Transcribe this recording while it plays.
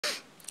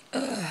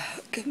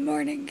Good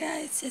morning,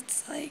 guys.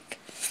 It's like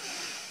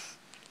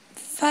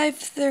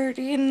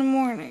 5:30 in the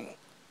morning.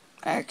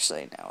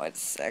 Actually, no, it's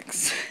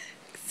 6.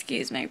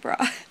 Excuse me, bro.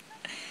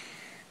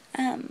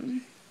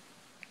 Ella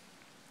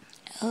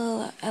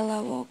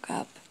woke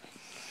up,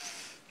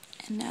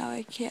 and now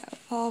I can't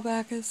fall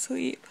back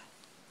asleep.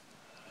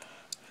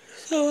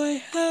 So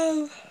I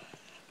have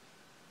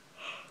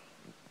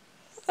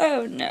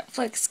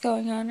Netflix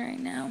going on right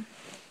now,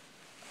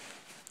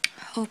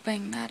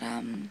 hoping that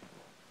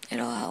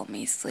it'll help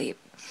me sleep.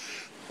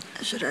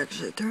 I should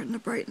actually turn the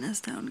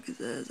brightness down because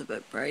it is a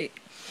bit bright.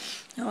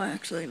 Oh,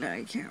 actually, no,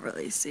 you can't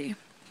really see.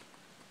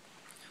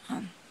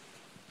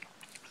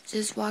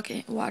 Just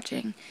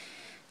watching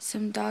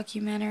some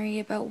documentary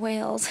about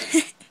whales.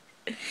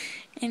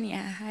 And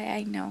yeah,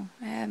 I know,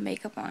 I have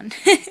makeup on.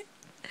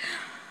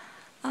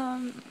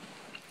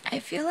 I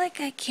feel like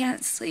I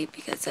can't sleep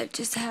because I've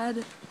just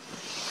had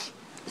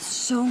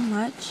so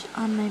much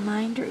on my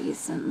mind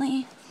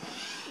recently.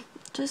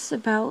 Just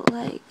about,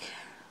 like,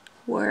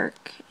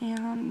 work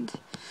and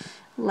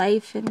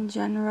life in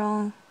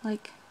general.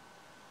 Like,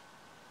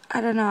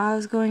 I don't know, I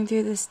was going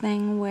through this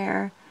thing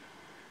where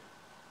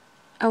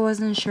I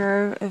wasn't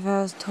sure if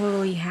I was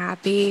totally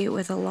happy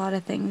with a lot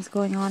of things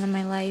going on in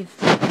my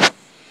life.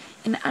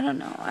 And I don't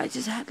know, I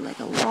just had like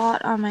a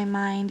lot on my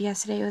mind.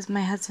 Yesterday was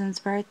my husband's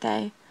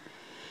birthday.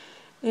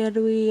 And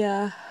we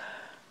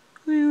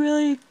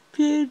really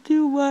didn't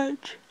do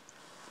much.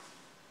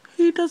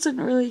 He doesn't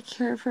really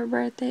care for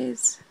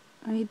birthdays.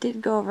 We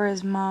did go over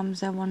his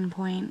mom's at one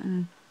point,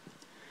 and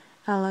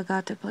Ella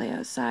got to play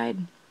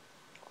outside.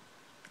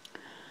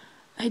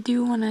 I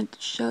do want to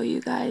show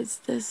you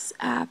guys this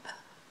app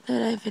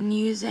that I've been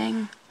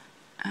using.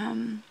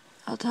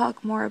 I'll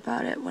talk more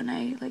about it when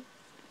I like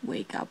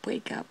wake up.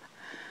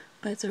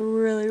 But it's a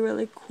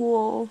really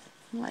cool,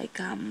 like,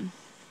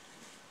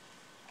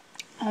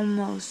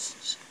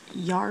 almost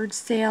yard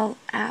sale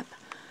app,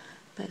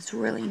 but it's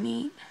really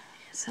neat.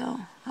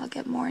 So I'll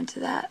get more into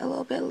that a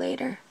little bit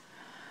later.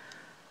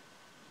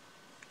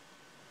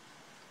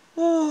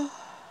 Oh,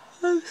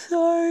 I'm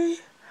sorry.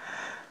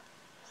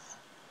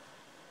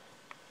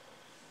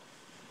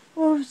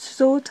 I'm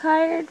so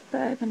tired,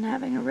 but I've been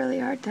having a really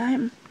hard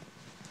time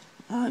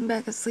falling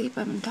back asleep.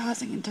 I've been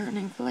tossing and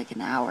turning for like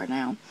an hour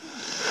now.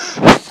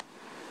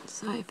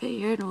 So I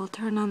figured we'll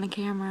turn on the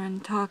camera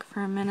and talk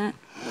for a minute.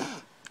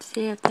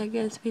 See if that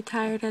gets me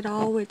tired at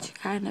all, which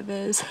kind of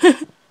is.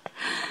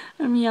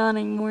 I'm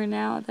yawning more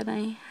now than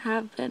I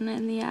have been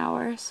in the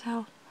hour,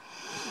 so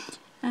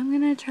I'm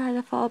gonna try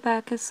to fall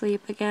back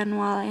asleep again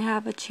while I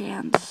have a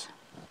chance.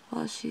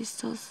 While she's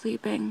still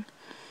sleeping.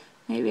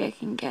 Maybe I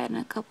can get in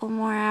a couple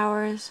more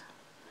hours.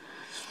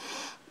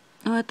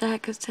 What the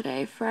heck is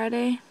today?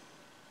 Friday?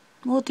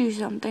 We'll do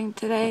something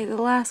today. The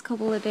last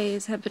couple of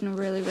days have been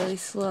really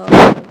slow.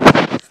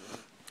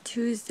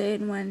 Tuesday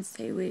and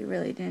Wednesday we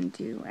really didn't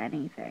do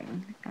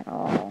anything at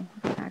all,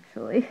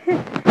 actually.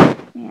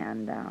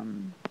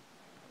 And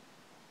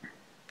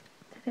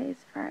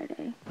today's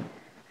Friday.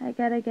 I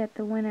gotta get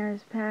the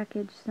winner's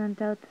package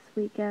sent out this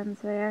weekend,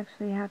 so I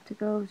actually have to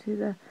go to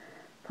the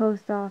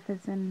post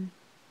office and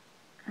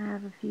I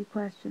have a few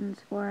questions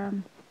for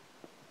him.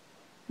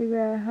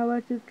 Figure out how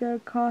much it's gonna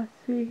cost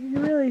me. It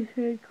really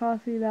shouldn't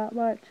cost me that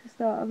much. It's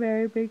not a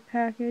very big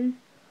package.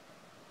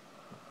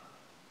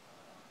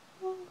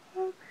 Oh,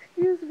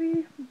 excuse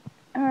me.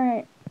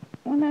 Alright,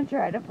 I'm gonna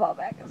try to fall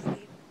back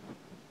asleep.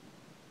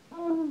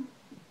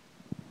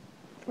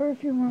 For a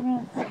few more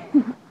minutes.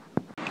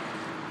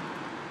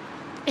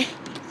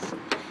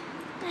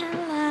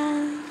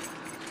 Hello.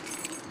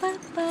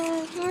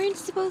 Papa, you weren't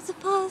supposed to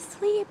fall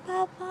asleep,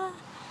 Papa.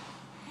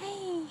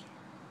 Hey.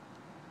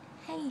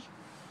 Hey.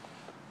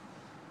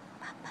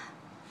 Papa.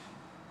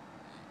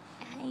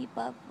 Hey,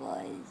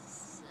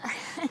 Bubbles.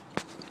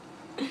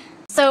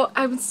 So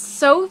I'm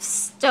so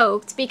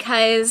stoked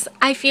because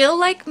I feel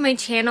like my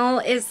channel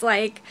is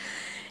like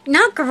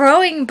not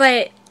growing,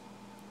 but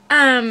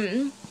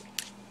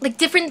like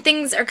different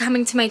things are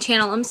coming to my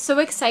channel. I'm so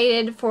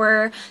excited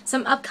for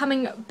some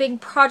upcoming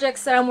big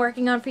projects that I'm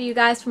working on for you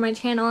guys for my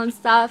channel and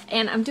stuff,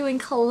 and I'm doing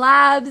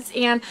collabs,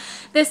 and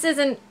this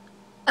isn't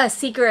a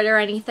secret or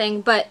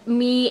anything, but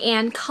me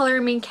and Color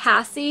Me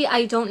Cassie,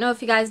 I don't know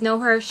if you guys know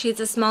her. She's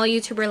a small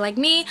YouTuber like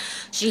me.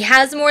 She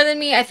has more than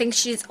me. I think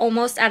she's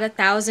almost at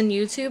 1,000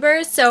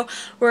 YouTubers, so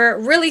we're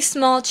really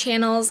small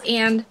channels,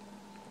 and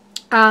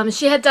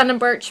she had done a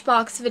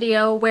Birchbox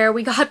video where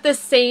we got the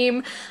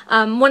same,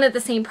 one of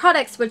the same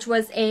products, which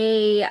was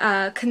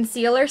a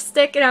concealer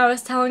stick, and I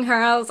was telling her,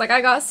 I was like, I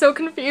got so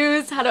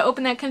confused how to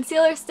open that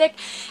concealer stick,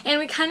 and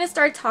we kind of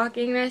started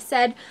talking, and I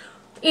said,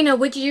 you know,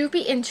 would you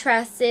be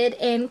interested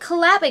in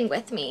collabing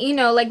with me? You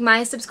know, like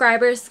my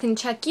subscribers can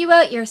check you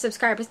out, your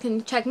subscribers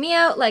can check me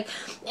out, like,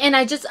 and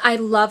I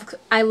love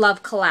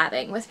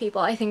collabing with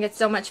people. I think it's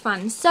so much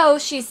fun. So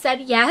she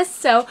said yes.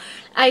 So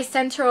I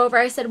sent her over.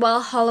 I said,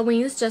 well,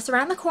 Halloween's just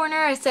around the corner.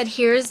 I said,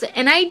 here's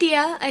an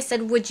idea. I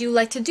said, would you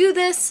like to do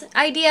this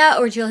idea,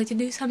 or would you like to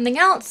do something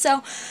else?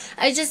 So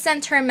I just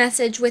sent her a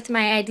message with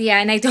my idea,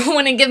 and I don't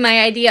want to give my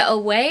idea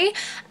away.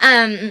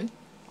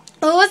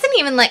 Well, it wasn't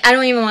even like, I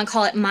don't even want to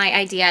call it my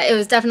idea. It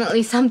was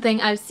definitely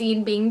something I've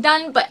seen being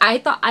done, but I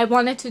thought I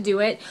wanted to do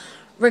it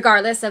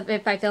regardless of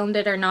if I filmed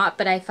it or not,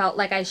 but I felt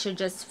like I should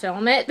just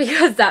film it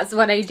because that's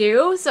what I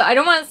do. So I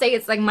don't want to say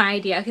it's like my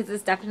idea because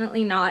it's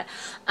definitely not.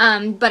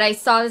 But I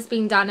saw this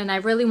being done and I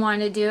really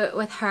wanted to do it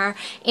with her.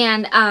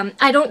 And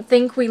I don't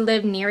think we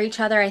live near each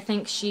other. I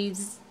think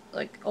she's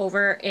like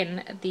over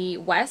in the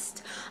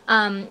west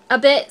a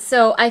bit.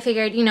 So I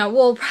figured, you know,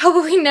 we'll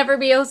probably never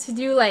be able to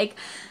do like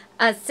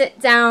a sit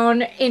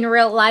down in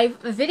real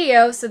life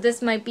video. So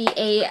this might be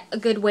a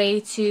good way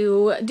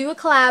to do a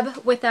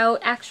collab without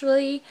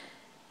actually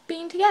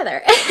being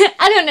together.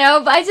 I don't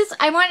know, but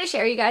I wanted to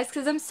share you guys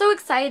because I'm so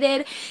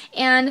excited.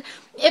 And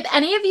if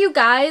any of you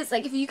guys,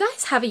 like if you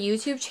guys have a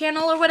YouTube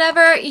channel or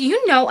whatever,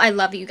 you know I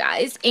love you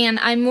guys and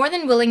I'm more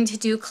than willing to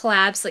do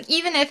collabs. Like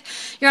even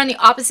if you're on the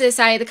opposite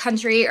side of the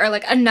country or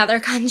like another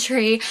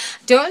country,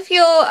 don't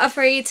feel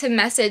afraid to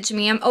message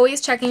me. I'm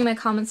always checking my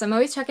comments. I'm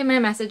always checking my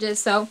messages.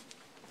 So,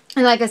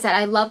 and like I said,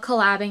 I love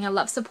collabing. I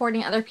love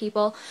supporting other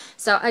people.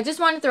 So I just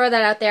want to throw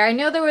that out there. I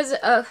know there was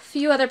a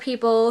few other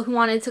people who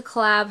wanted to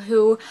collab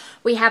who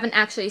we haven't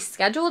actually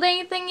scheduled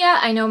anything yet.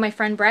 I know my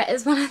friend Brett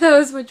is one of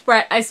those, which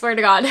Brett, I swear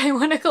to God, I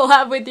want to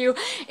collab with you.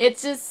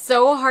 It's just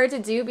so hard to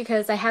do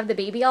because I have the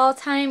baby all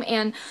the time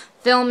and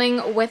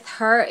filming with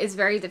her is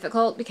very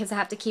difficult because I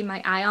have to keep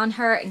my eye on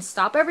her and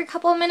stop every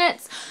couple of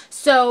minutes.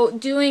 So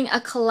doing a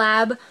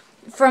collab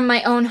from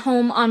my own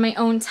home on my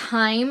own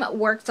time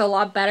worked a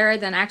lot better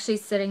than actually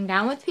sitting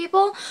down with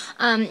people.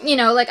 You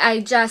know, like I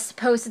just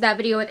posted that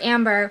video with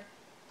Amber.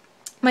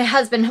 My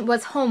husband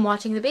was home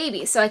watching the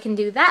baby, so I can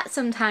do that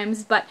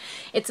sometimes, but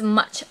it's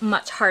much,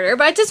 much harder.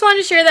 But I just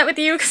wanted to share that with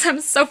you because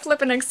I'm so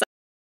flippin' excited.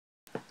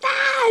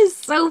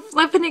 So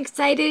flippin'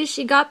 excited.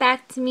 She got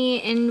back to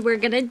me and we're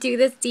gonna do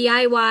this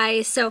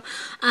DIY. So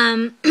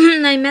I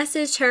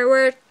messaged her.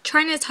 We're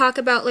trying to talk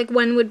about like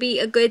when would be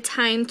a good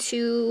time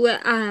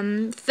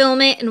to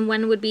film it and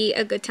when would be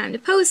a good time to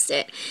post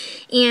it.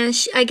 And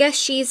I guess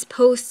she's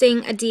posting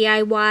a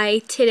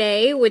DIY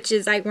today, which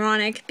is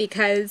ironic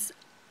because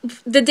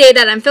the day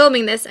that I'm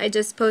filming this, I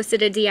just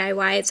posted a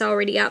DIY. It's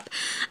already up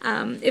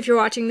if you're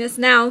watching this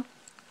now.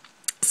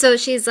 So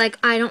she's like,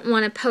 I don't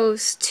want to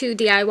post 2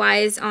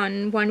 DIYs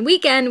on one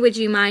weekend. Would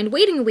you mind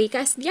waiting a week?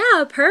 I said,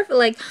 yeah, perfect.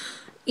 Like,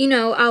 you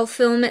know, I'll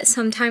film it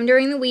sometime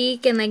during the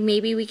week and like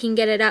maybe we can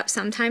get it up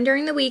sometime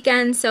during the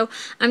weekend. So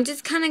I'm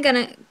just kind of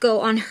gonna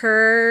go on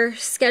her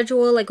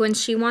schedule, like when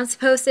she wants to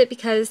post it,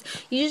 because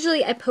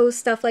usually I post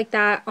stuff like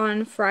that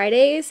on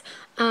Fridays.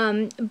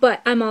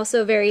 But I'm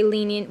also very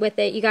lenient with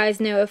it. You guys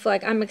know if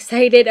like I'm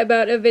excited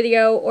about a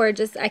video or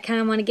just I kind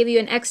of want to give you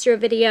an extra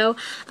video,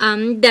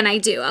 then I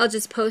do. I'll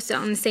just post it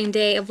on the same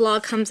day a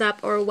vlog comes up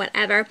or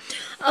whatever.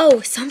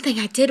 Oh, something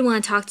I did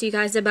want to talk to you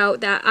guys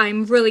about that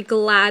I'm really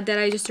glad that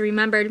I just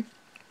remembered.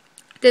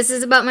 This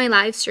is about my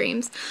live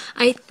streams.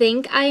 I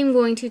think I am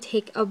going to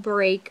take a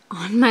break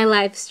on my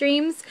live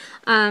streams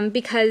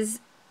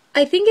because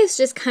I think it's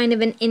just kind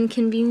of an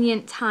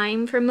inconvenient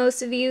time for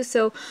most of you.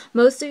 So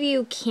most of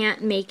you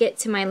can't make it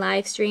to my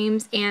live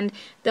streams and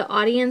the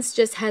audience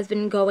just has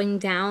been going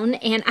down.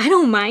 And I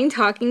don't mind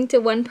talking to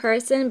one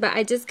person, but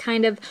I just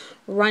kind of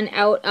run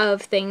out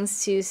of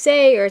things to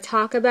say or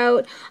talk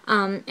about.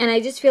 And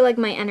I just feel like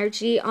my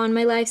energy on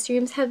my live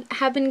streams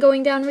have been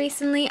going down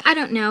recently. I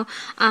don't know.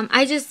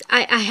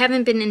 I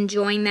haven't been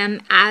enjoying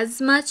them as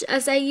much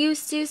as I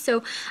used to.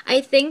 So I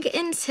think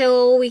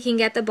until we can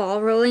get the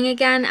ball rolling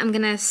again, I'm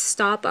going to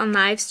stop on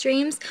live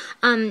streams.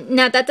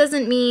 Now that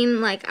doesn't mean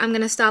like I'm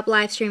going to stop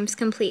live streams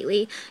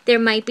completely. There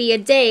might be a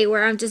day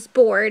where I'm just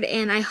bored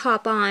and I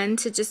hop on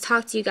to just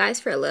talk to you guys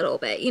for a little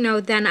bit. You know,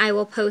 then I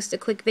will post a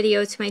quick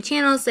video to my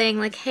channel saying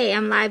like, hey,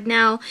 I'm live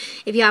now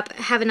if you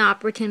have an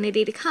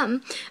opportunity to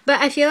come.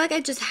 But I feel like I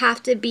just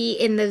have to be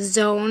in the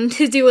zone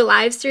to do a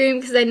live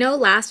stream because I know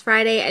last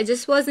Friday I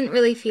just wasn't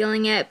really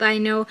feeling it, but I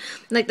know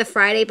like the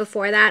Friday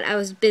before that I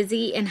was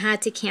busy and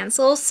had to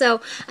cancel,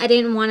 so I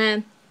didn't want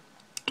to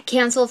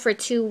cancel for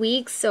 2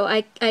 weeks, so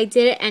I did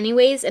it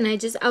anyways, and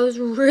I was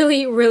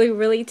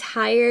really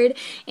tired,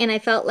 and I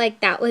felt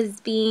like that was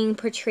being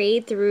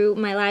portrayed through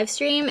my live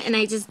stream, and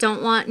I just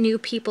don't want new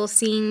people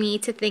seeing me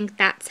to think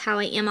that's how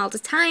I am all the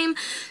time.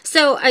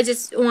 So I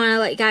just want to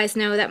let you guys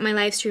know that my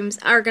live streams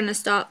are gonna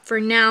stop for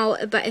now,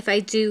 but if I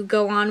do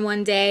go on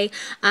one day,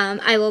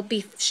 I will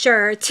be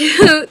sure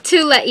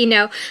to let you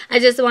know. I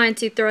just wanted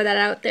to throw that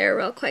out there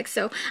real quick.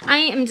 So I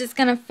am just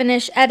gonna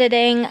finish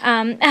editing.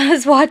 I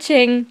was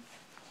watching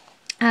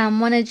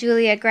one of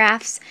Julia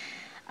Graff's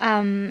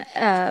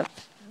videos,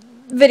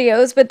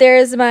 but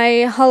there's my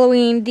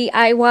Halloween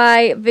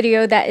DIY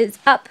video that is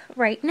up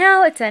right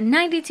now. It's at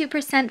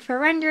 92% for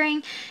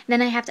rendering.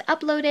 Then I have to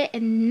upload it,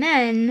 and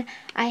then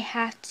I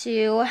have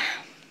to,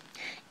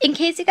 in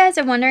case you guys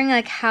are wondering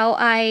like how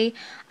I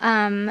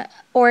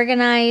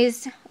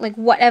organize like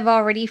what I've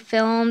already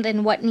filmed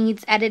and what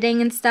needs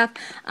editing and stuff,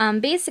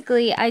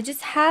 basically I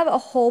just have a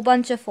whole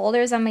bunch of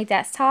folders on my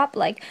desktop,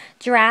 like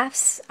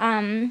drafts,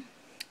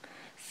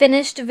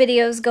 finished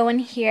videos go in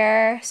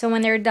here. So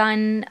when they're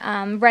done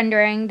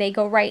rendering, they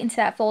go right into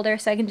that folder,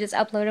 so I can just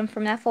upload them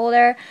from that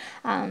folder.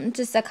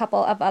 Just a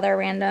couple of other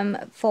random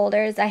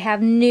folders. I have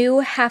new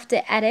have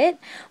to edit,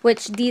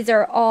 which these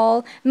are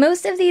all,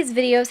 most of these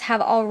videos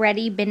have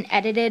already been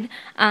edited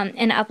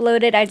and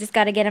uploaded. I just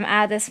got to get them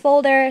out of this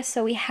folder.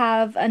 So we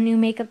have a new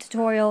makeup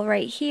tutorial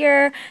right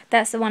here.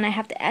 That's the one I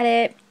have to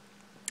edit.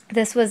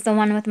 This was the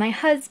one with my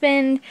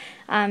husband.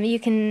 You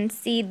can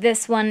see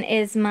this one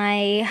is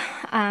my,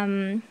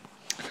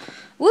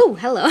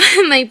 hello,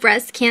 my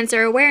breast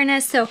cancer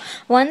awareness. So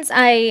once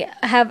I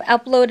have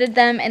uploaded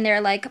them and they're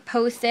like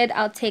posted,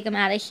 I'll take them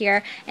out of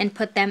here and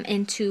put them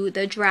into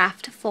the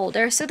draft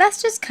folder. So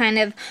that's just kind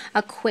of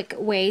a quick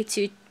way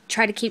to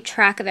try to keep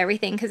track of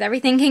everything, because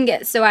everything can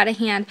get so out of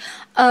hand.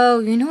 Oh,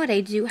 you know what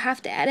I do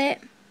have to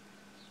edit?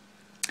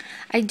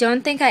 I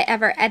don't think I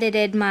ever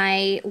edited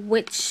my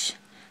which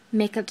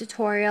makeup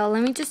tutorial.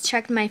 Let me just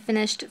check my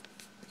finished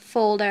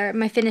folder,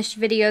 my finished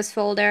videos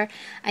folder.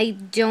 I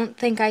don't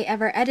think I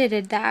ever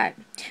edited that,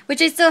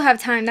 which I still have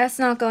time. That's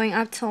not going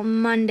up till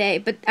Monday,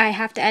 but I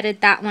have to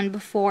edit that one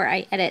before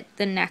I edit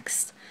the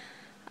next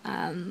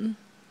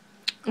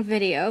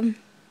video.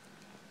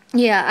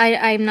 Yeah,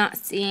 I'm not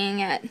seeing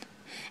it.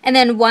 And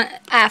then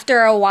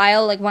after a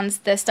while, like once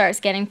this starts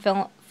getting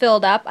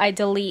filled up, I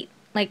delete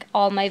like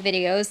all my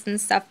videos and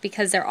stuff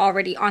because they're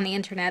already on the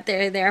internet.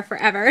 They're there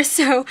forever.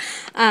 So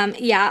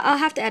yeah, I'll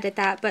have to edit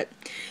that, but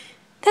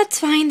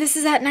that's fine. This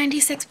is at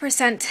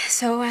 96%.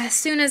 So as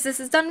soon as this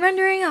is done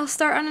rendering, I'll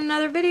start on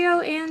another video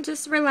and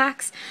just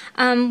relax.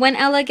 When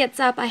Ella gets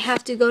up, I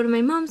have to go to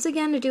my mom's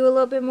again to do a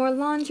little bit more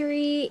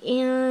laundry,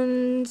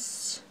 and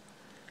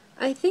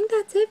I think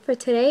that's it for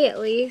today at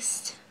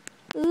least.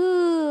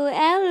 Ooh,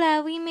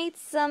 Ella, we made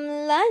some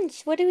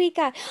lunch. What do we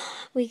got?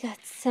 We got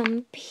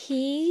some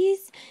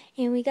peas,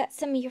 and we got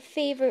some of your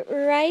favorite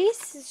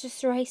rice. It's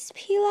just rice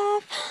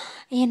pilaf.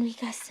 And we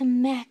got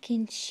some mac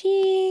and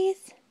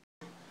cheese.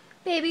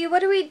 Baby, what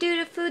do we do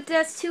to food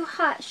that's too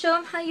hot? Show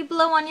them how you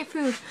blow on your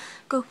food.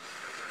 Go.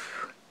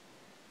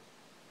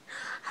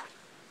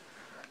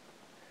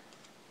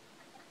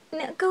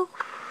 No, go.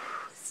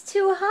 It's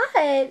too hot.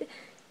 You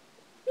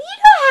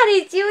know how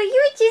to do it.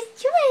 You were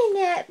just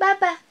doing it,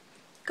 Baba.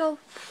 Go.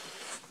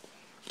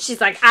 She's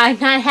like, I'm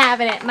not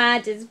having it, Ma.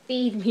 Just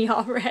feed me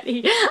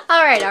already.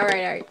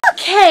 Alright.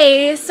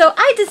 Okay, so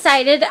I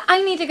decided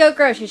I need to go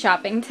grocery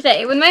shopping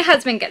today when my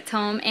husband gets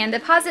home and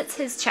deposits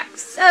his check.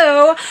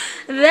 So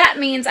that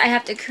means I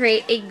have to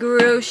create a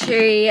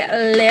grocery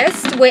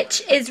list,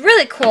 which is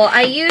really cool.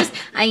 I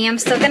am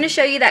still going to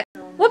show you that.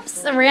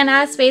 Whoops, I ran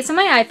out of space on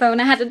my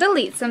iPhone. I had to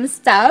delete some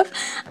stuff.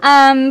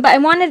 But I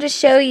wanted to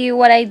show you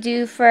what I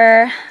do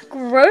for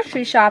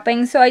grocery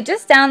shopping. So I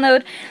just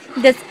downloaded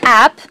this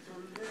app,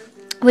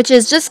 which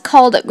is just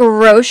called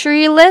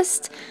Grocery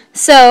List.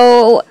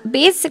 So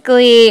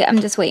basically, I'm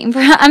just waiting for,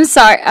 I'm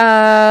sorry,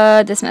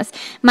 dismiss.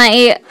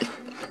 My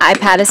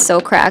iPad is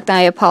so cracked.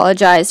 I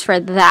apologize for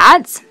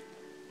that.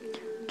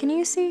 Can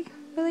you see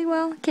really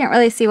well? Can't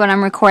really see what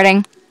I'm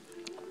recording.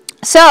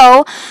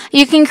 So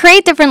you can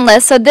create different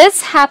lists. So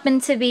this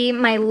happened to be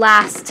my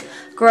last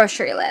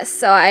grocery list.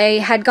 So I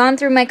had gone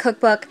through my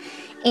cookbook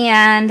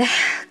and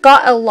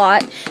got a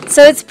lot.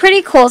 So it's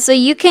pretty cool. So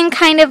you can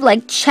kind of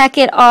like check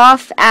it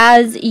off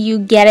as you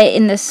get it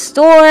in the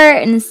store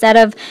instead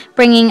of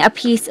bringing a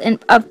piece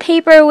of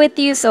paper with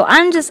you. So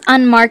I'm just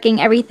unmarking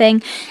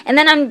everything. And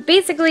then I'm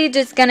basically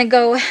just going to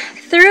go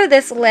through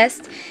this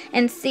list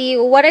and see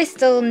what I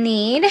still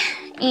need,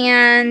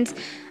 and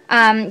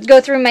go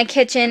through my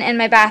kitchen and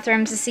my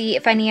bathroom to see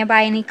if I need to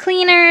buy any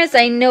cleaners.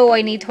 I know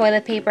I need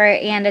toilet paper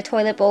and a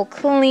toilet bowl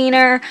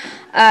cleaner.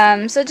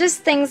 So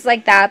just things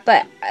like that.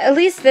 But at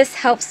least this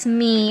helps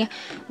me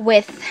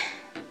with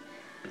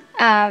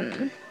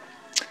my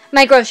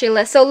grocery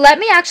list. So let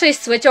me actually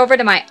switch over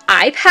to my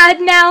iPad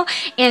now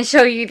and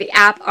show you the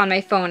app on my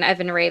phone I've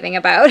been raving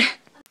about.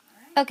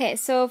 Okay,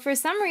 so for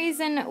some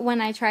reason when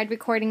I tried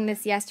recording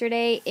this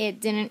yesterday, it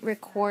didn't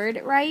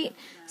record right.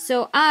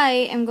 So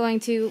I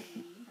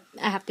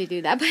have to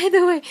do that, by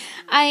the way.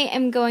 I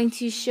am going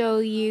to show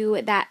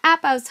you that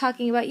app I was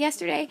talking about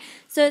yesterday.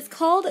 So it's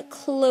called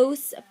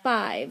Close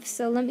 5.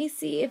 So let me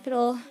see if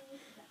it'll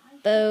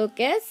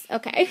focus.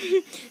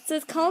 Okay. So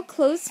it's called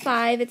Close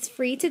 5. It's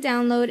free to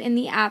download in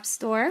the App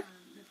Store.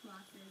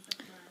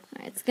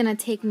 It's gonna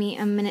take me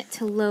a minute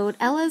to load.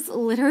 Ella's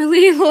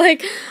literally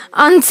like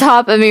on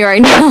top of me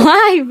right now.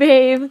 Hi,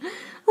 babe.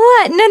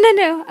 What?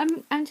 No.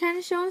 I'm trying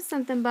to show him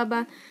something,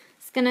 Bubba.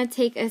 Gonna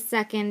take a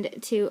second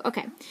to,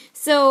 okay,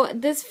 so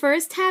this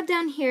first tab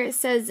down here, it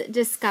says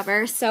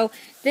discover. So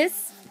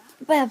this,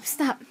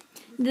 stop,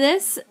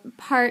 this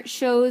part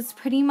shows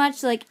pretty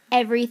much like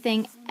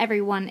everything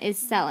everyone is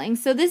selling.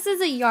 So this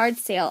is a yard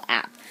sale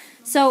app.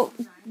 So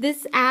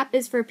this app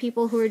is for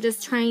people who are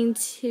just trying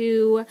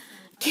to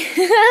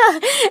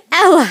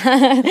Ella,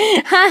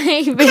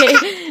 hi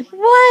babe.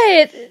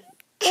 What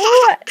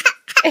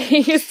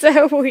You're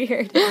so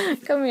weird.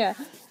 Come here,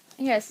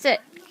 sit.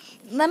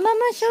 Let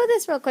Mama show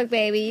this real quick,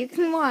 baby. You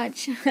can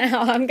watch.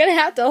 I'm going to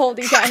have to hold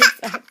you guys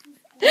up.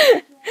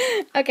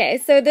 Okay,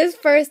 so this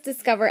first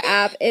Discover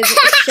app is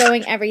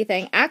showing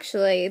everything.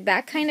 Actually,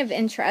 that kind of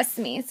interests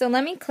me. So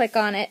let me click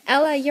on it.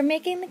 Ella, you're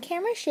making the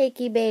camera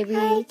shaky, baby.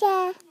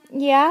 Okay.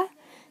 Yeah?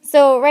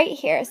 So right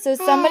here, so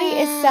somebody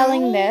is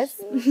selling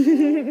this,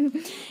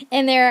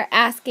 and they're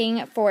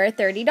asking for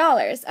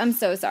 $30. I'm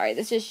so sorry,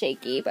 this is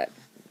shaky, but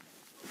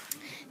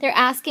they're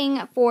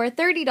asking for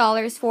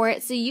 $30 for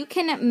it, so you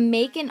can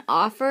make an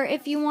offer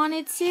if you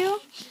wanted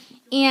to,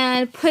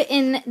 and put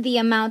in the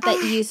amount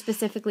that you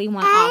specifically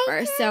want to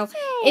offer. So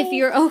if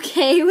you're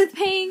okay with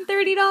paying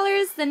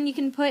 $30, then you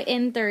can put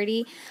in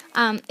 30.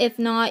 If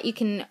not, you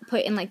can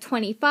put in like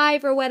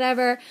 25 or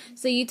whatever.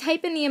 So you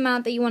type in the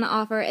amount that you want to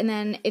offer, and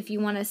then if you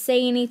want to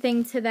say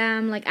anything to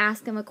them, like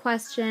ask them a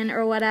question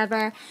or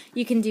whatever,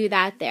 you can do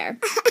that there.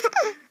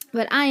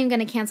 But I am going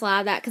to cancel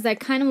out of that because I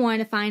kind of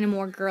wanted to find a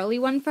more girly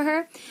one for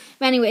her.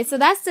 But anyway, so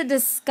that's the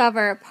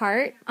Discover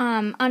part.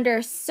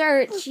 Under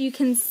Search, you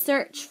can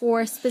search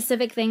for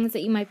specific things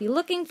that you might be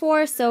looking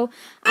for. So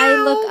I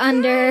look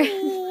under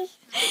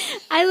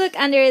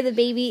the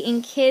Baby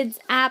and Kids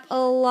app a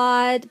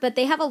lot. But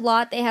they have a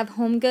lot. They have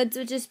Home Goods,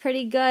 which is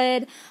pretty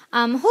good.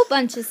 A whole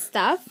bunch of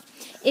stuff.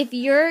 If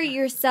you're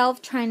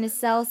yourself trying to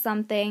sell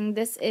something,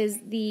 this is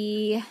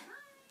the...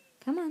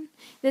 Come on.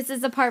 This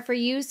is the part for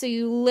you, so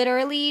you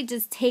literally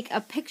just take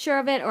a picture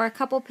of it or a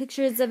couple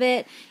pictures of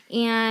it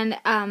and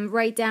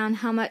write down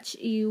how much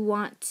you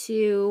want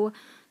to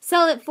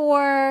sell it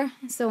for,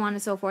 so on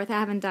and so forth. I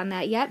haven't done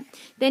that yet.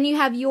 Then you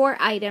have your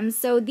items.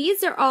 So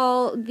these are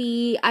all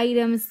the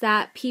items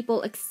that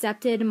people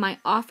accepted my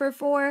offer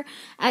for.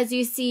 As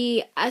you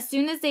see, as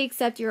soon as they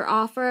accept your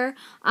offer,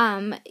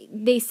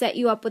 they set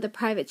you up with a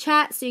private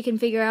chat so you can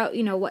figure out,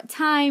 you know, what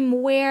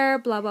time, where,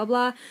 blah, blah,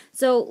 blah.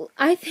 So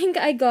I think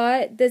I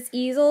got this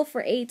easel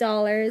for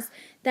 $8,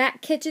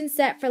 that kitchen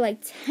set for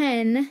like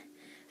 $10.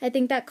 I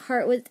think that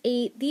cart was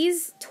 $8.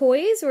 These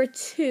toys were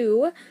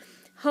 $2.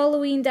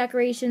 Halloween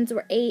decorations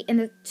were $8, and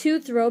the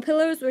 2 throw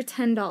pillows were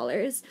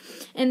 $10.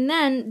 And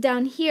then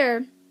down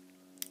here,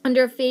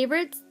 under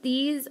favorites,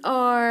 these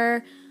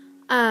are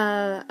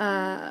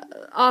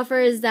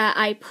offers that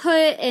I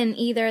put, and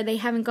either they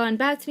haven't gone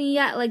back to me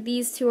yet. Like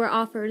these 2 are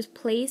offers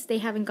placed, they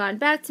haven't gone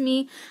back to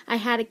me. I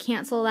had to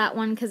cancel that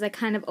one because I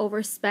kind of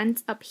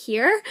overspent up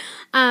here.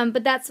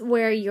 But that's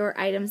where your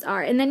items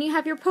are. And then you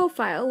have your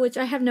profile, which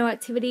I have no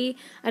activity.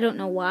 I don't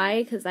know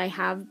why, because I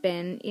have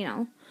been, you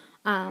know,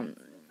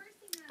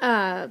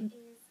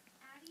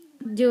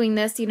 doing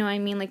this, you know what I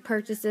mean, like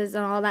purchases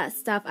and all that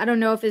stuff. I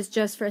don't know if it's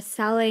just for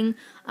selling,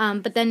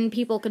 but then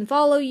people can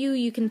follow you.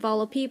 You can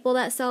follow people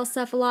that sell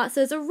stuff a lot.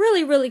 So it's a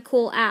really, really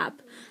cool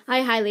app.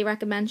 I highly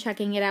recommend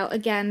checking it out.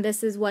 Again,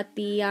 this is what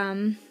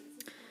the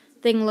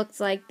thing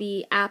looks like,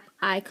 the app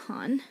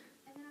icon.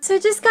 So I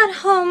just got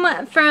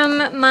home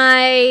from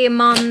my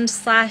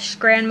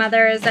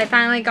mom/grandmother's. I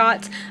finally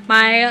got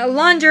my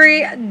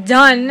laundry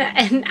done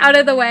and out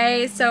of the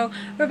way. So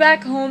we're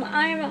back home.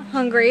 I'm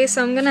hungry,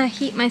 so I'm gonna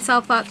heat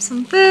myself up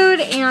some food,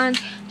 and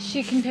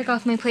she can pick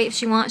off my plate if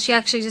she wants. She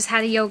actually just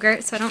had a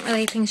yogurt, so I don't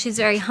really think she's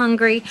very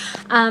hungry.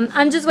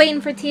 I'm just waiting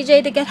for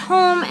TJ to get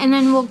home, and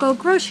then we'll go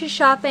grocery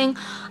shopping.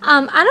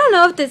 I don't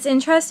know if this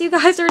interests you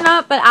guys or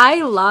not, but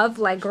I love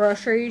like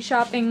grocery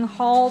shopping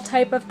haul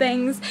type of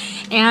things.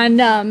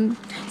 And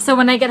so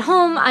when I get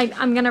home,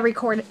 I'm gonna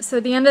record it.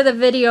 So the end of the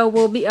video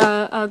will be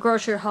a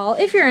grocery haul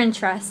if you're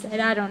interested.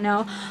 I don't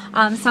know.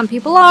 Some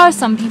people are,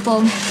 some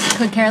people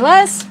could care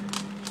less.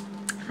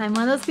 I'm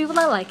one of those people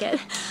that like it.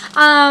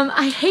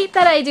 I hate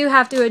that I do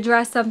have to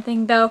address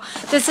something though.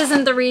 This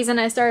isn't the reason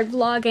I started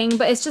vlogging,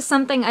 but it's just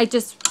something I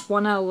just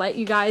want to let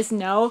you guys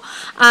know.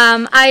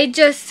 I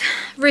just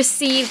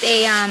received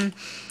a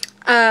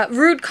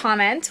rude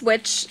comment,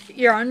 which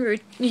you're on Rude.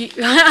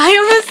 I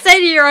almost said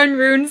you're on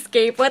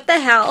RuneScape. What the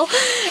hell?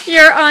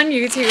 You're on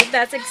YouTube.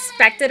 That's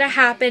expected to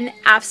happen.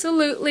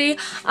 Absolutely.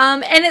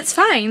 And it's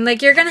fine.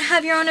 Like, you're gonna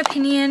have your own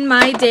opinion.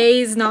 My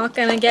day's not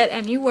gonna get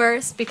any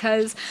worse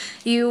because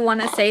you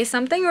want to say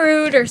something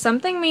rude or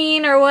something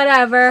mean or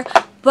whatever.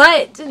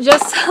 But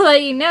just to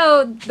let you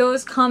know,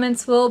 those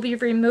comments will be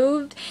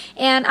removed,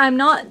 and I'm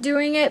not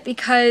doing it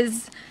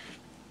because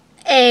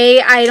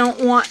I don't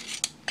want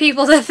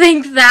people to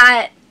think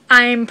that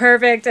I'm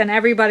perfect and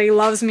everybody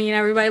loves me and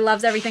everybody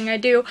loves everything I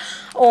do,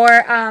 or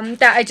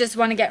that I just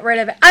want to get rid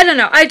of it. I don't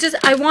know.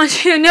 I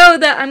want you to know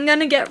that I'm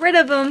gonna get rid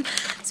of them,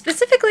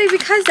 specifically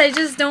because I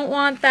just don't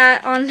want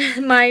that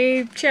on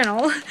my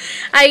channel.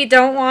 I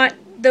don't want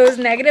those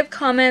negative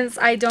comments.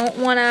 I don't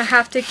want to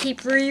have to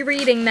keep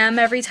rereading them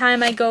every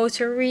time I go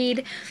to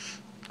read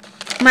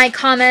my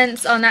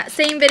comments on that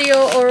same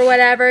video or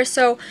whatever.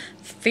 So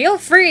feel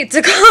free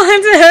to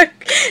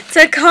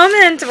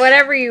comment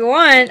whatever you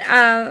want,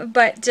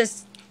 but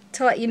just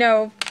to let you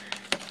know,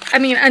 I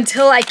mean,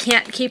 until I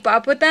can't keep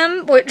up with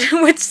them,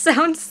 which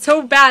sounds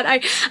so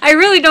bad. I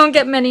really don't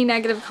get many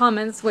negative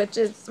comments, which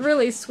is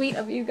really sweet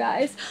of you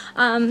guys.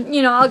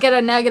 You know, I'll get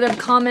a negative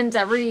comment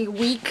every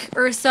week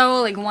or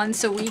so, like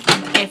once a week,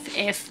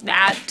 if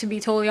that, to be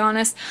totally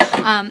honest.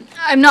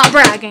 I'm not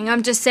bragging,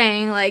 I'm just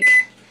saying, like,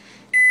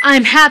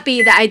 I'm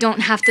happy that I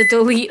don't have to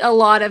delete a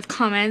lot of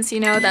comments, you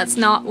know, that's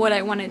not what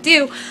I want to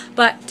do,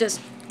 but just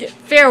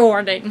fair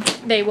warning,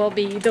 they will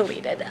be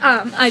deleted.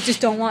 I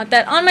just don't want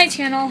that on my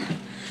channel.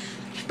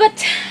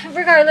 But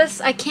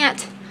regardless, I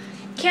can't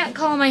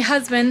call my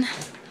husband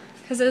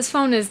because his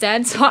phone is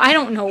dead, so I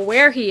don't know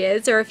where he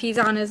is or if he's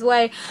on his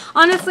way.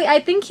 Honestly, I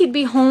think he'd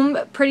be home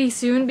pretty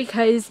soon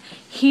because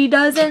he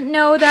doesn't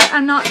know that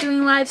I'm not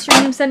doing live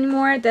streams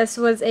anymore. This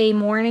was a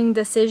morning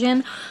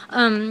decision.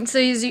 So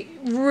he's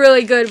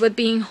really good with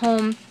being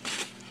home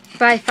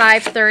by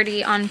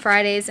 5:30 on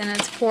Fridays, and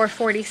it's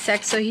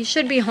 4:46, so he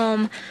should be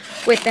home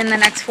within the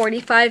next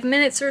 45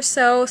 minutes or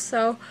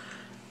so.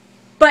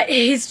 But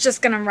he's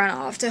just gonna run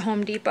off to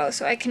Home Depot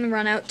so I can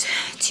run out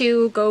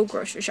to go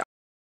grocery shop.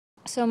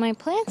 So my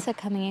plants are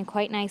coming in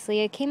quite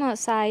nicely. I came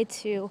outside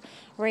to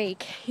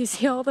rake. You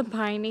see all the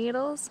pine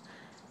needles?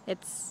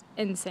 It's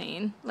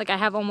insane. Like, I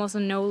have almost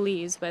no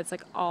leaves, but it's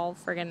like all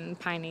friggin'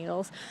 pine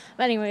needles.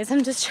 But anyways,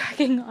 I'm just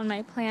checking on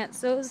my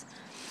plants.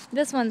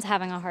 This one's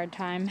having a hard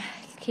time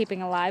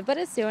keeping alive, but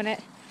it's doing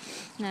it.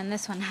 And then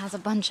this one has a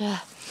bunch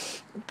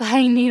of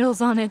pine needles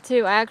on it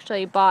too. I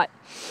actually bought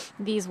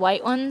these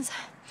white ones.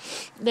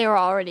 They were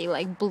already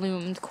like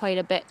bloomed quite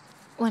a bit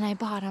when I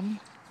bought them.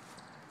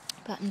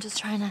 But I'm just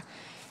trying to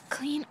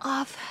clean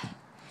off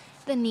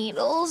the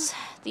needles.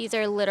 These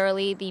are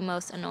literally the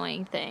most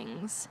annoying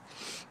things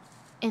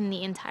in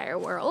the entire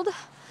world.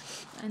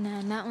 And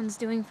then that one's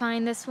doing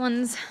fine. This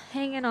one's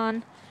hanging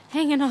on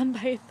by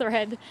a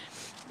thread.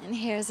 And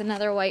here's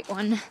another white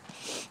one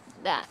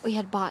that we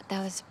had bought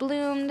that was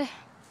bloomed.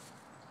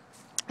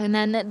 And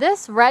then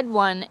this red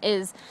one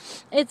it's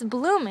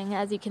blooming,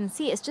 as you can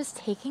see. It's just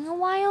taking a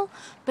while,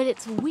 but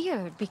it's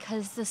weird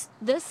because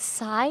this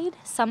side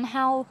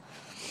somehow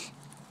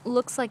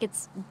looks like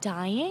it's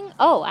dying.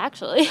 Oh,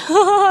 actually,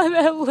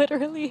 that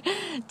literally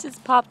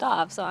just popped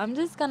off. So I'm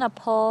just gonna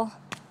pull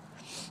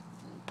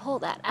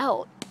that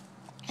out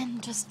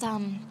and just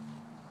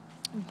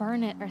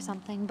burn it or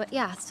something. But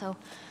yeah, so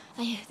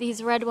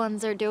these red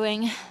ones are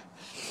doing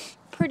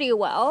pretty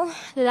well.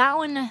 That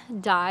one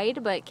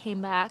died but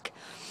came back.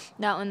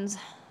 That one's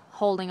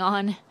holding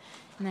on.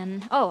 And then,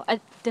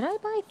 did I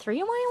buy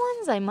 3 white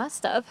ones? I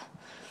must have.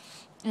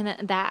 And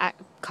that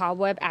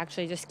cobweb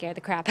actually just scared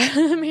the crap out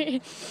of me.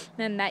 And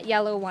then that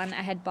yellow one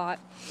I had bought,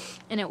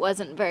 and it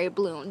wasn't very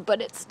bloomed,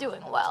 but it's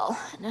doing well.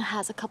 And it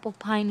has a couple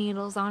pine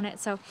needles on it.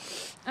 So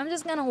I'm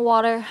just gonna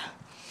water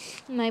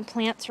my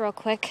plants real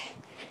quick.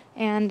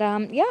 And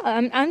yeah,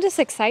 I'm just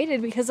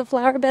excited because the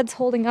flower bed's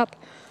holding up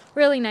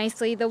really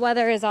nicely. The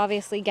weather is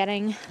obviously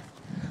getting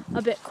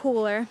a bit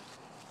cooler,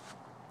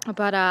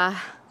 but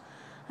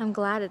I'm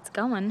glad it's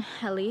going,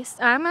 at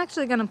least. I'm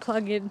actually gonna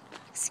plug in,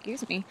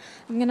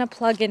 I'm gonna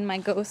plug in my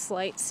ghost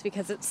lights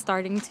because it's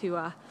starting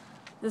to,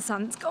 the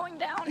sun's going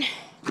down.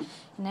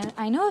 And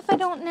I know if I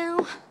don't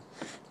now,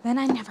 then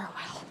I never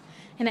will.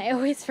 And I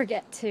always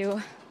forget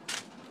to,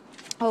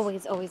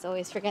 always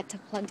forget to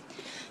plug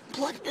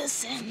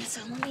this in.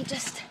 So let me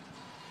just,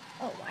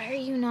 why are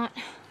you not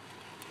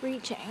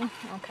reaching?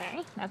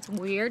 Okay, that's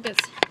weird.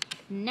 It's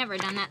never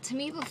done that to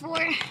me before.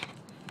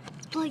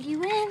 Let's plug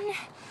you in.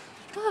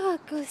 Oh,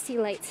 ghosty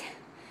lights.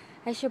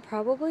 I should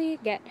probably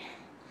get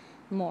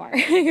more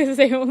because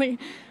they only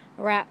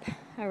wrap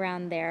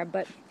around there,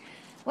 but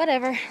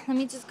whatever. Let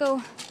me just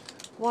go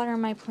water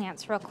my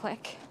plants real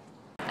quick.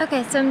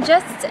 Okay, so I'm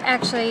just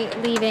actually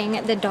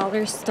leaving the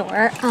dollar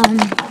store.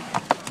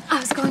 I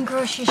was going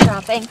grocery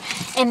shopping,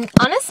 and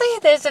honestly,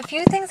 there's a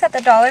few things at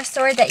the dollar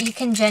store that you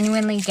can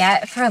genuinely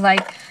get for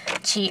like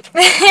cheap,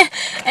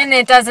 and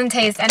it doesn't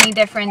taste any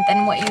different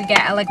than what you get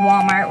at like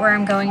Walmart, where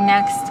I'm going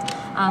next.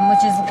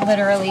 Which is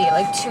literally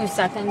like 2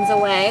 seconds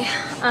away.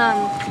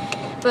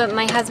 But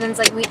my husband's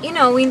like, we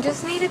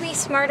just need to be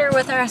smarter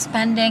with our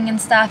spending and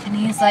stuff. And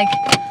he's like,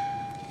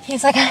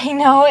 I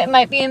know it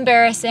might be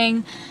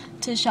embarrassing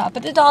to shop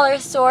at the dollar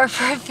store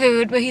for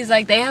food, but he's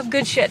like, they have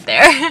good shit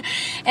there,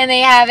 and they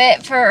have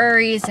it for a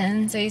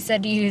reason. So he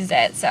said use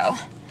it. So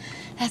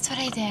that's what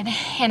I did,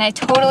 and I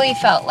totally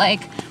felt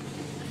like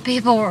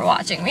people were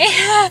watching me.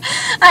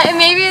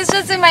 Maybe it's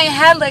just in my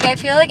head, like I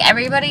feel like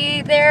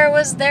everybody there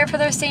was there for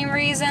the same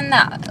reason,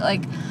 that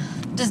like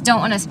just don't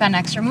want to spend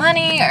extra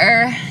money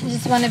or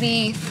just want to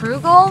be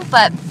frugal.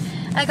 But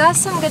I got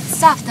some good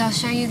stuff that I'll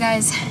show you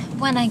guys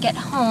when I get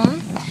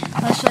home.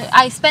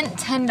 I spent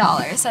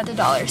 $10 at the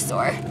dollar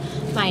store,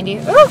 mind you.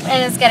 Ooh,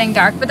 and it's getting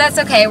dark, but that's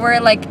okay. We're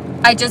like,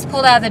 I just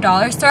pulled out of the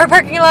dollar store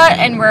parking lot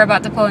and we're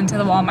about to pull into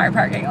the Walmart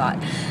parking lot.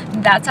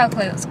 That's how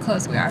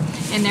close we are.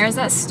 And there's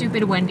that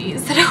stupid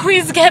Wendy's that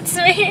always gets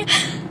me.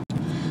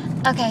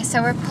 Okay,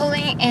 so we're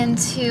pulling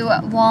into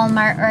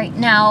Walmart right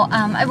now.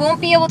 I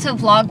won't be able to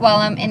vlog while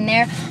I'm in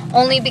there,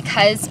 only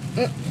because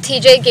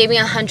TJ gave me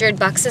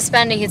 $100 to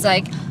spend, and he's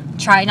like,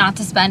 try not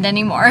to spend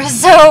anymore.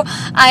 So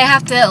I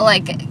have to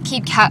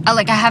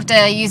I have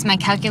to use my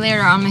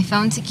calculator on my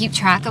phone to keep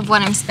track of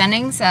what I'm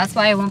spending. So that's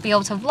why I won't be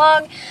able to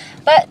vlog.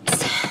 But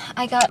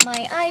I got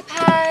my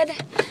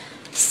iPad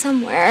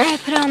somewhere. I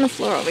put it on the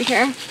floor over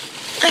here.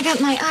 I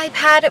got my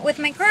iPad with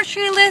my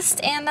grocery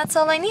list, and that's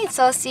all I need.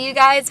 So I'll see you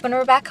guys when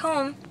we're back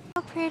home.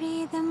 How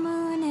pretty the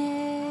moon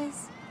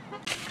is.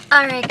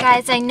 Alright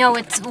guys, I know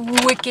it's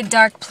wicked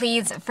dark.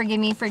 Please forgive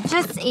me for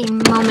just a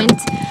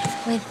moment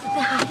with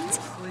that.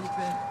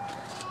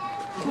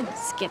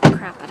 Scared the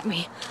crap out of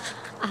me.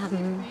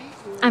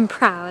 I'm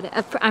proud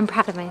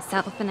of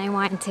myself, and I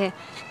wanted to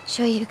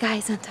show you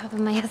guys on top of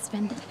my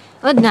husband.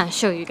 Well, not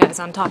show you guys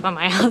on top of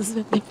my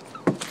husband.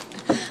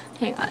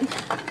 Hang on.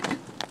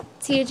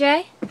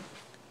 TJ?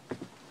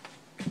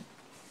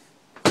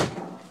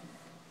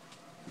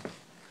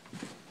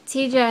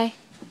 TJ?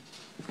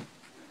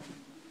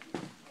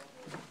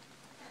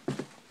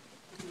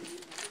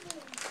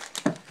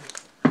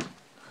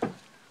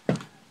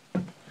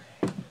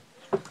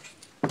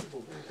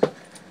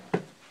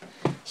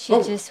 She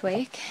just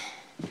wake?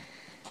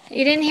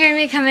 You didn't hear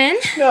me come in?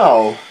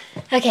 No.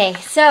 Okay,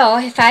 so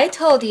if I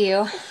told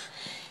you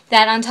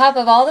that on top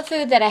of all the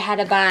food that I had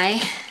to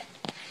buy,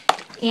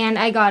 and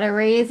I got a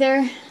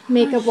razor,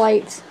 makeup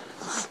wipes,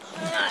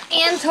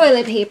 and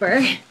toilet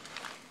paper,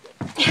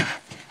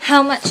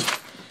 how much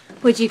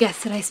would you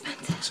guess that I spent?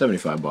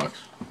 $75.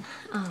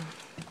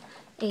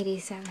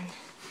 87.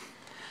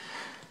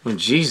 Oh,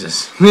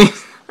 Jesus.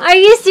 Are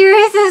you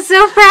serious? I'm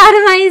so proud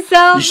of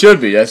myself. You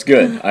should be. That's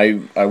good.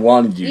 I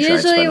wanted you to try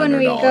to spend Usually when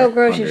we $100, go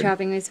grocery 100.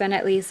 shopping, we spend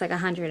at least like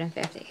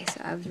 150.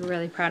 So I was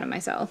really proud of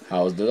myself.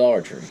 How was the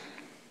Dollar Tree?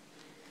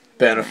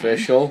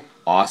 Beneficial. It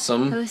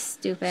Awesome. was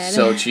stupid.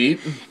 So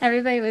cheap.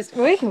 Everybody was.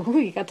 Ooh,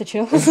 you got the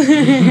chills.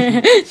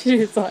 She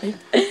was like.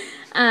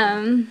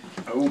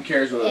 Who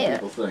cares what other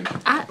people think?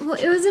 Well,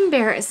 it was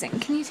embarrassing.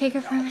 Can you take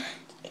it from me?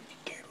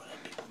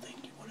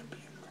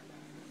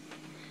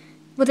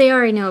 Well, they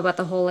already know about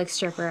the whole like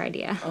stripper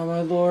idea. Oh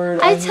my lord.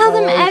 I tell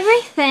them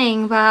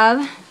everything,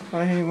 Bob.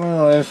 I hate my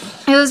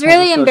life. It was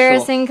really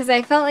embarrassing because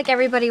I felt like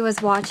everybody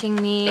was watching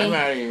me. I'm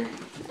out of here.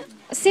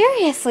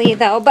 Seriously,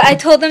 though. But I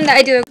told them that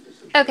I do.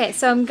 Okay,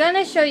 so I'm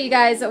gonna show you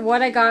guys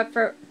what I got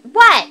for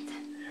what?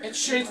 It's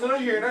Shay's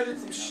not here, and I did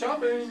some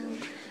shopping.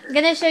 I'm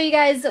gonna show you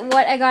guys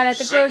what I got at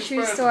the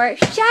grocery store.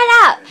 Shut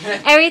up!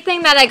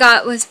 Everything that I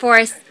got was for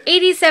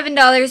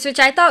 $87, which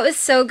I thought was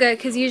so good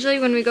because usually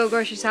when we go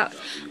grocery shop,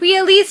 we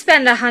at least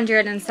spend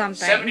 $100 and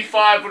something.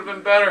 75 would have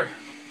been better.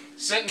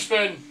 Sit and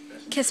spin.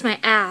 Kiss my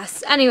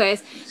ass.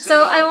 Anyways,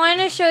 so I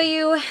wanted to show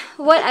you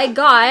what I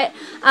got.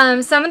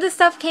 Some of the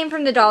stuff came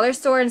from the dollar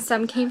store and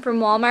some came from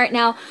Walmart.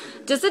 Now,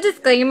 just a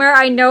disclaimer,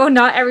 I know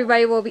not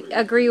everybody will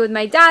agree with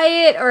my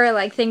diet or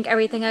like think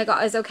everything I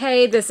got is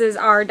okay. This is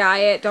our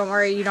diet. Don't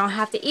worry, you don't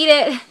have to eat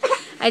it.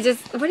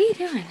 What are you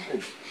doing?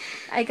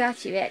 I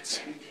got you,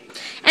 bitch.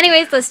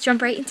 Anyways, let's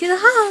jump right into the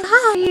haul.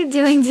 What are you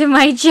doing to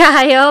my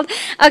child?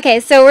 Okay,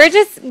 so we're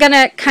just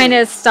gonna kind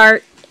of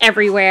start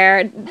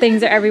everywhere.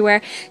 Things are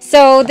everywhere.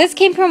 So this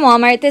came from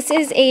Walmart. This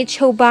is a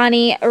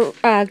Chobani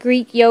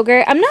Greek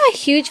yogurt. I'm not a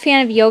huge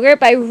fan of yogurt,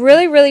 but I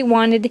really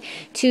wanted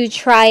to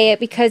try it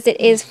because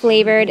it is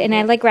flavored and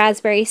I like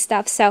raspberry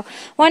stuff. So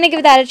want to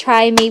give that a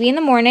try maybe in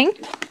the morning.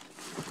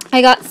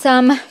 I got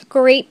some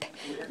grape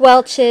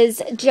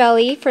Welch's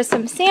jelly for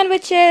some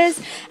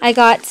sandwiches. I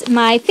got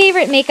my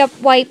favorite makeup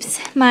wipes,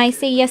 my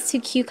Say Yes to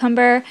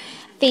Cucumber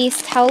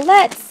face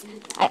towelettes.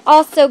 I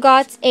also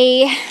got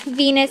a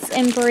Venus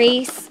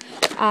Embrace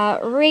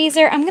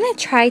razor. I'm going to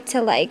try to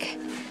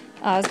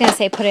I was going to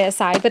say put it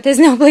aside, but there's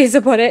no place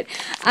to put it.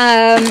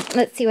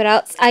 Let's see what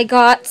else. I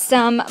got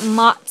some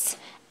Mott's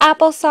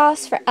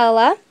applesauce for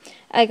Ella.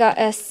 I got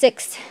a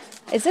 6,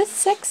 is this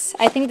 6?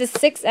 I think there's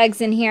 6 eggs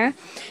in here.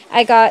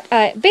 I got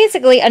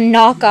basically a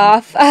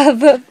knockoff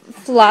of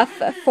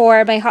fluff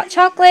for my hot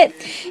chocolate.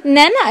 And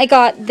then I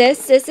got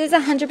this. This is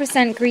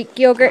 100% Greek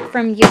yogurt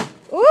from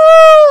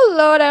Ooh,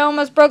 Lord, I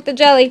almost broke the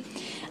jelly.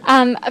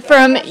 From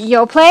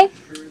Yoplait.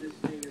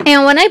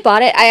 And when I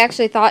bought it, I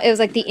actually thought it was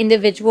like the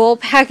individual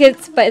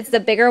packets, but it's the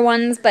bigger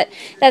ones. But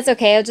that's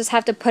okay. I'll just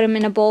have to put them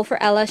in a bowl for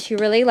Ella. She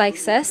really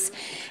likes this.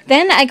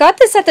 Then I got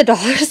this at the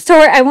dollar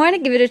store. I wanted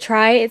to give it a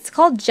try. It's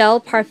called Gel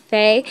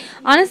Parfait.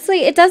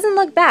 Honestly, it doesn't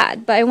look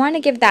bad, but I want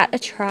to give that a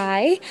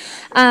try.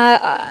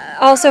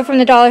 Also from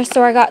the dollar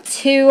store, I got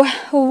 2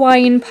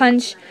 Hawaiian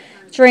Punch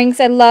drinks.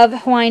 I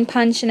love Hawaiian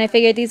Punch, and I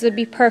figured these would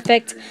be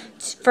perfect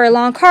for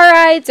long car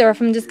rides, or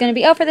if I'm just going to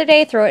be out for the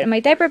day, throw it in my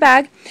diaper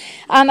bag.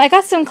 I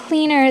got some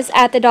cleaners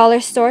at the dollar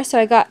store, so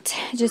I got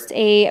just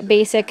a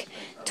basic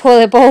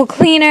toilet bowl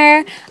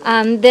cleaner.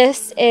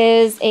 This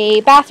is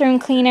a bathroom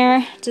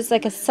cleaner, just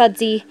like a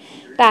sudsy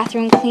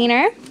bathroom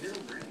cleaner.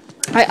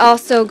 I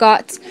also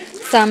got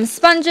some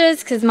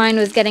sponges because mine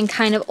was getting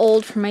kind of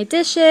old for my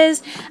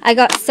dishes. I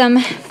got some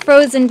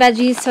frozen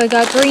veggies, so I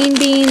got green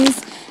beans,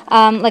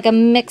 like a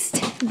mixed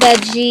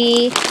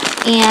veggie,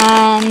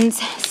 and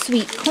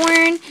sweet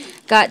corn.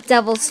 Got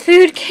devil's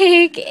food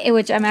cake,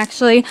 which I'm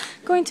actually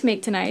going to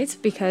make tonight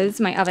because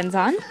my oven's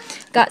on.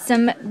 Got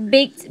some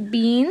baked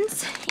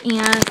beans,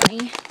 and let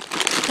me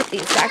put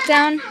these back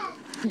down.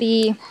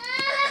 The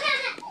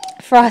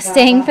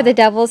frosting for the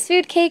devil's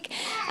food cake.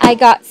 I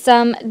got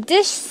some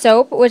dish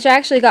soap, which I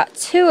actually got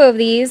 2 of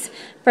these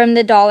from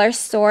the dollar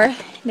store.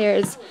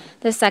 There's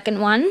the second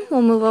one.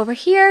 We'll move over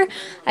here.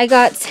 I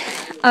got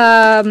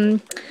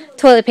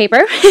toilet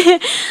paper.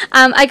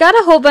 I got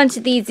a whole bunch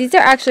of these. These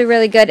are actually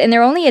really good, and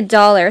they're only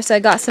 $1. So I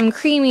got some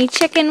creamy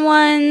chicken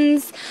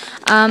ones.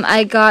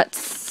 I got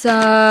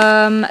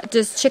some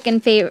just chicken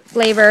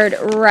flavored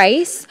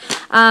rice.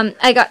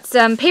 I got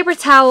some paper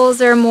towels.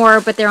 There are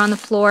more, but they're on the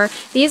floor.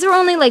 These are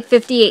only like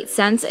 58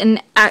 cents,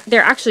 and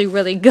they're actually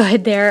really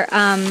good. They're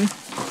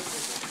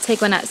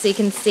take one out so you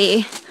can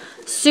see.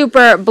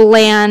 Super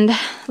bland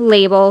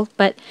label,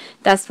 but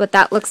that's what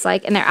that looks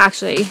like, and they're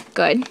actually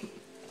good.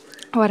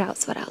 What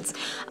else? What else?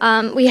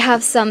 We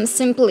have some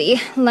Simply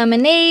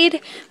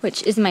lemonade,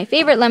 which is my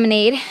favorite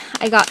lemonade.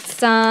 I got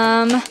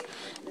some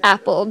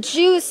apple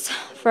juice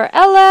for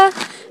Ella.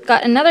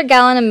 Got another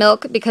gallon of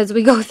milk because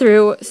we go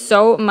through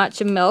so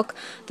much milk.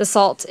 The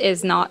salt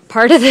is not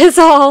part of this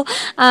haul.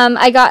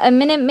 I got a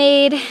Minute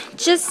Maid,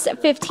 just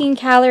 15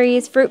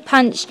 calories fruit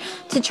punch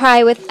to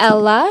try with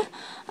Ella.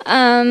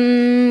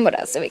 What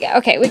else do we get?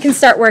 Okay, we can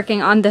start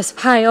working on this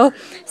pile.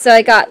 So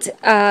I got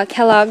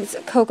Kellogg's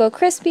Cocoa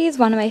Krispies,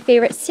 one of my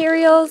favorite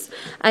cereals.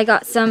 I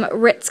got some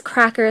Ritz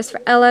crackers for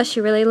Ella.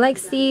 She really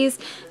likes these.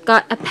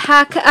 Got a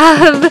pack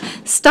of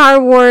Star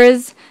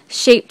Wars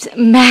shaped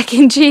mac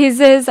and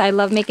cheeses. I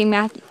love making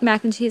mac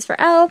and cheese for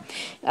Elle.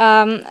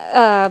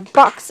 A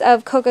box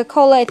of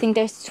Coca-Cola. I think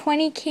there's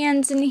 20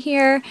 cans in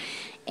here.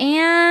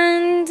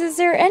 And is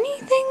there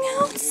anything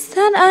else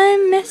that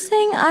I'm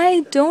missing?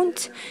 I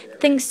don't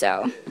think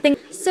so.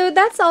 So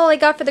that's all I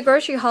got for the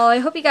grocery haul. I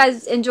hope you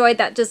guys enjoyed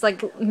that just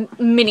like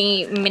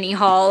mini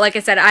haul. Like I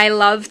said, I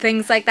love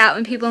things like that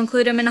when people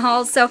include them in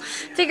hauls. So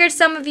figured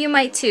some of you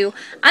might too.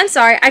 I'm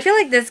sorry. I feel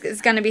like this is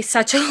going to be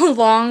such a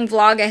long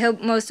vlog. I hope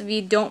most of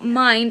you don't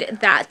mind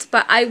that.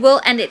 But I will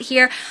end it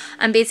here.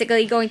 I'm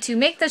basically going to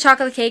make the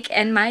chocolate cake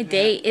and my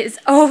day is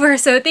over.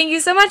 So thank you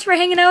so much for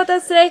hanging out with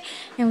us today.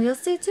 And we'll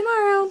see you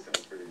tomorrow.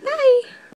 Bye.